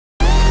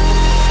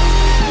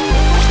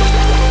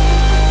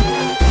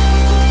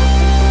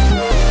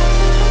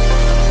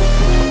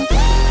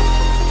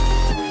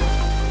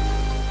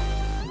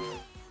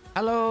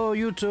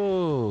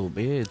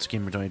it's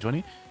Gamer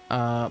 2020.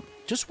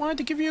 Just wanted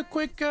to give you a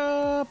quick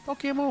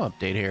PokeMMO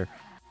update here.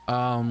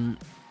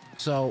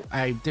 So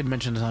I did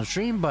mention this on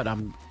stream, but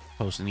I'm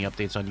posting the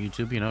updates on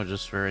YouTube, you know,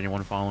 just for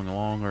anyone following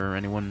along or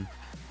anyone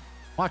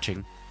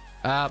watching.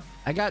 I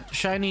got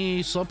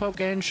shiny Slowpoke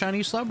and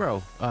shiny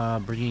Slowbro,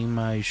 bringing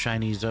my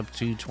shinies up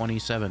to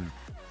 27.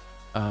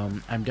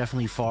 I'm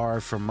definitely far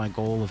from my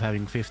goal of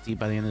having 50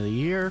 by the end of the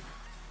year.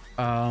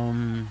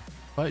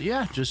 But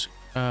yeah, just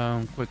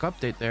quick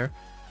update there.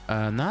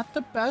 Not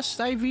the best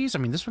IVs. I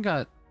mean, this one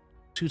got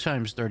 2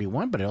 times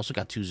 31, but it also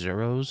got 2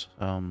 zeros.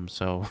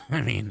 So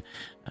I mean,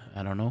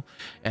 I don't know.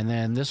 And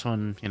then this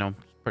one, you know,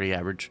 pretty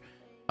average.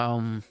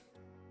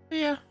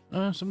 Yeah,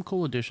 some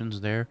cool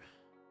additions there.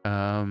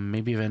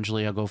 Maybe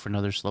eventually I'll go for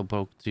another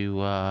Slowpoke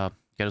to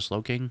get a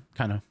Slow King,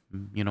 kind of,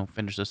 you know,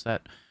 finish this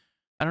set.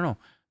 I don't know.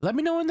 Let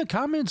me know in the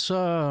comments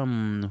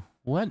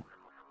what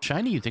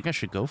shiny you think I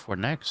should go for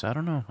next. I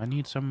don't know. I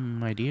need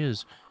some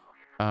ideas.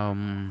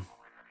 Haven't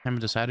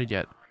decided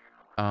yet.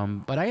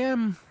 But I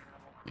am,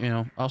 you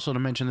know, also to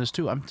mention this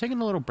too, I'm taking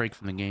a little break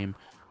from the game.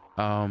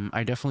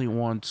 I definitely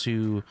want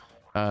to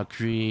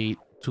create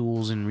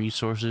tools and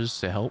resources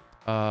to help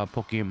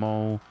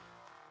PokeMMO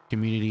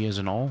community as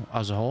a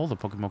whole, the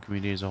Pokemon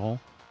community as a whole.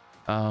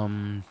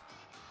 And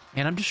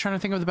I'm just trying to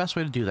think of the best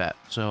way to do that.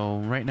 So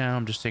right now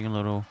I'm just taking a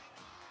little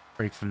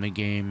break from the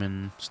game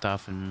and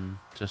stuff and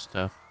just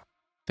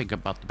think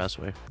about the best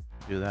way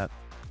to do that.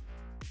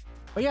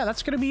 But yeah,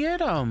 that's gonna be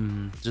it.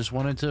 Just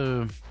wanted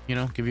to, you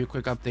know, give you a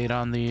quick update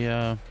on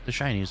the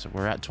shinies.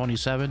 We're at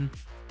 27.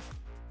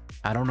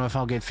 I don't know if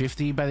I'll get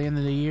 50 by the end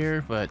of the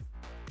year, but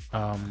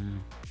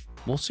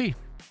we'll see.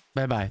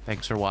 Bye bye.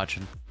 Thanks for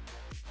watching.